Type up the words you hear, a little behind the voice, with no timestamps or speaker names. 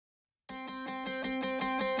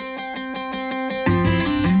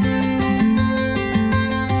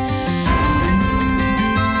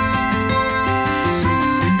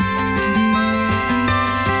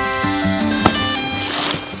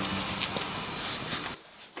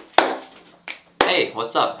Hey,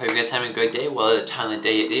 what's up? Hope you guys are having a great day. Well, the time of the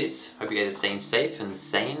day it is. Hope you guys are staying safe and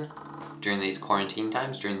sane during these quarantine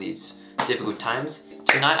times, during these difficult times.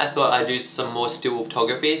 Tonight I thought I'd do some more still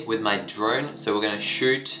photography with my drone. So I'm gonna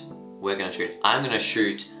shoot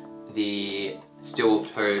the still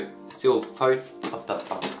photos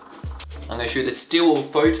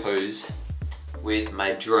with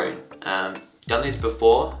my drone. Done this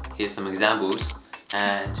before. Here's some examples,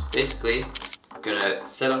 and basically I'm gonna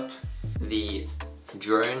set up the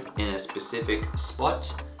drone in a specific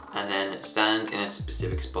spot and then stand in a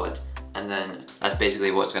specific spot, and then that's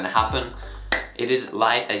basically what's going to happen. It is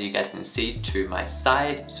light, as you guys can see, to my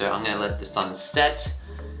side, so I'm going to let the sun set,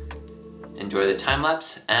 enjoy the time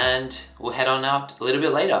lapse, and we'll head on out a little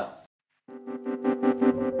bit later.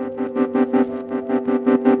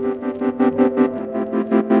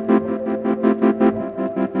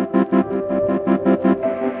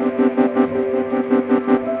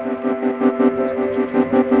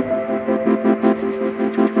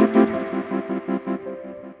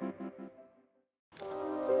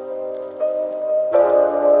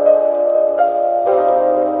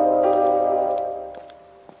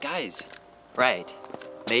 Right,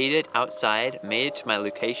 made it outside, made it to my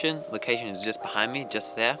location. Location is just behind me,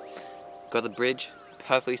 just there. Got the bridge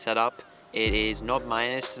perfectly set up. It is not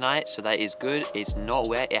minus tonight, so that is good. It's not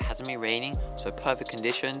wet, it hasn't been raining, so perfect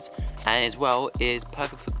conditions. And as well, it's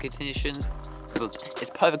perfect conditions for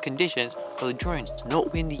the drone.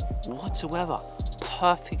 Not windy whatsoever.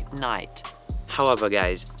 Perfect night. However,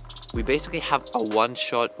 guys, we basically have a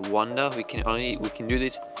one-shot wonder. We can do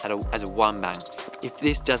this as a one bang. If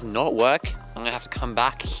this does not work, I'm gonna have to come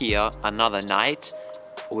back here another night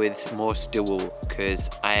with more steel wool, because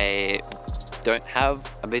I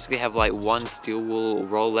basically have like one steel wool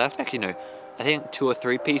roll left. Actually no, I think 2 or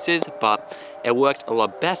 3 pieces, but it worked a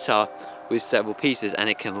lot better with several pieces and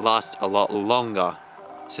it can last a lot longer.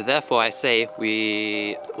 So therefore I say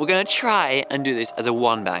we're gonna try and do this as a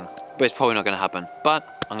one bang, but it's probably not gonna happen.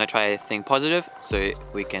 But I'm gonna try to think positive so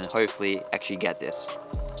we can hopefully actually get this.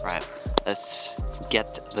 Right, let's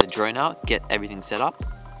get the drone out, get everything set up,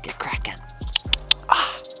 get cracking.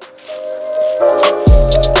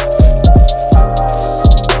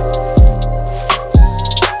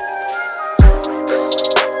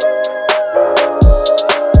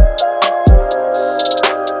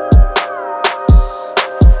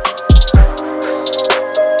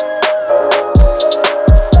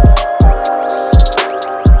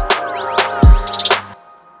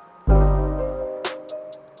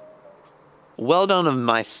 Well done of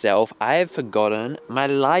myself, I have forgotten my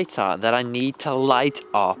lighter that I need to light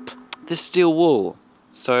up the steel wool.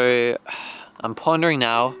 So I'm pondering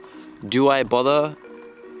now, do I bother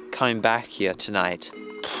coming back here tonight?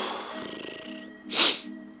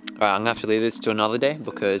 Alright, I'm gonna have to leave this to another day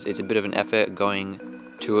because it's a bit of an effort going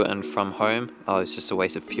to and from home. Oh, it's just a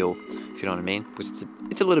waste of fuel, if you know what I mean. Because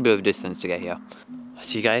it's a little bit of a distance to get here. I'll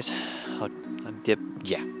see you guys.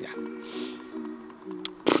 Yeah.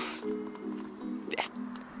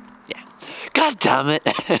 God damn it!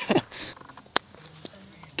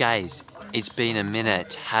 Guys, it's been a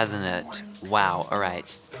minute, hasn't it? Wow,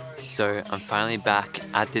 alright. So I'm finally back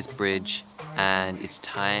at this bridge and it's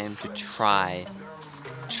time to try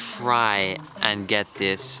and get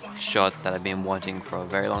this shot that I've been wanting for a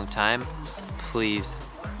very long time. Please,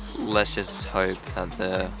 let's just hope that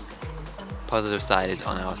the positive side is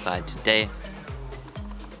on our side today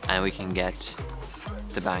and we can get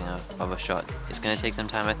the banger of a shot. It's gonna take some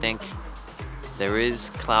time, I think. There is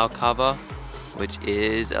cloud cover, which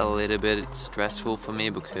is a little bit stressful for me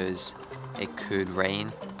because it could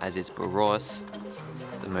rain, as it's Borås,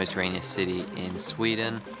 the most rainiest city in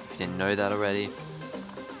Sweden, if you didn't know that already.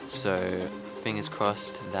 So fingers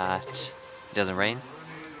crossed that it doesn't rain,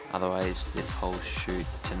 otherwise this whole shoot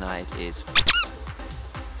tonight is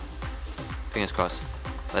fingers crossed.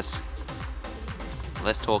 Less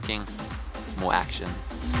talking, more action.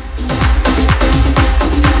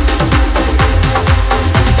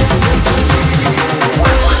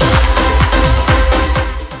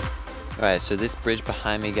 Alright, so this bridge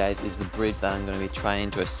behind me, guys, is the bridge that I'm going to be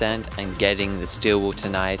trying to ascend and getting the steel wool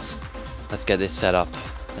tonight. Let's get this set up.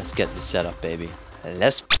 Let's get this set up, baby.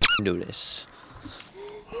 Let's do this.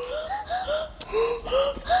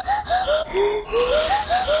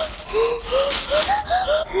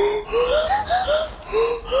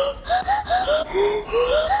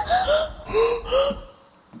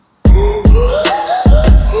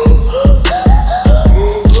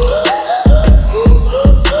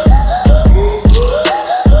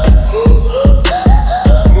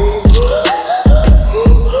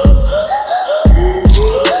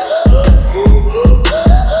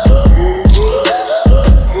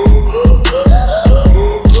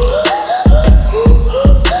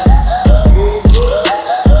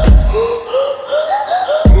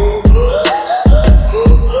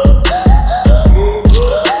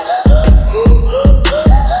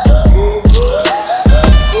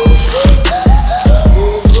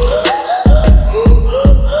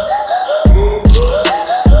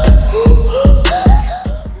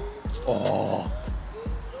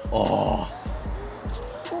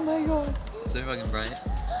 So fucking bright.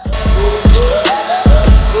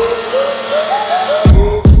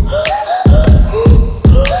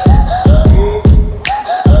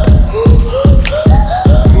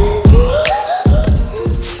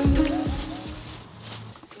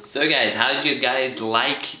 So guys, how did you guys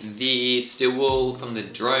like the steel wool from the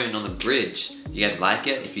drone on the bridge? You guys like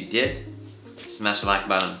it? If you did, smash the like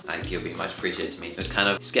button. Like, it'll be much appreciated to me. It was kind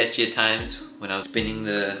of sketchy at times when I was spinning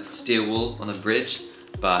the steel wool on the bridge,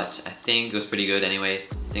 but I think it was pretty good anyway.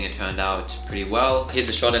 I think it turned out pretty well. Here's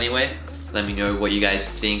the shot anyway. Let me know what you guys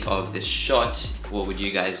think of this shot. What would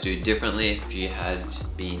you guys do differently if you had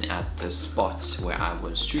been at the spot where I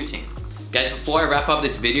was shooting? Guys, before I wrap up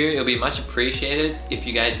this video, it'll be much appreciated if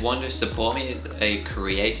you guys want to support me as a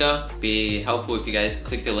creator. It'd be helpful if you guys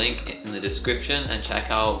click the link in the description and check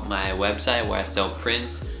out my website where I sell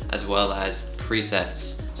prints as well as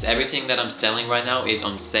presets. So everything that I'm selling right now is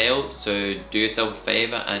on sale, so do yourself a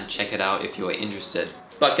favor and check it out if you're interested.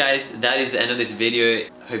 But guys, that is the end of this video.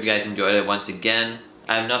 Hope you guys enjoyed it once again.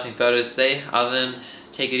 I have nothing further to say other than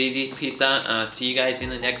take it easy, peace out, and I'll see you guys in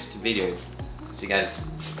the next video. See you guys.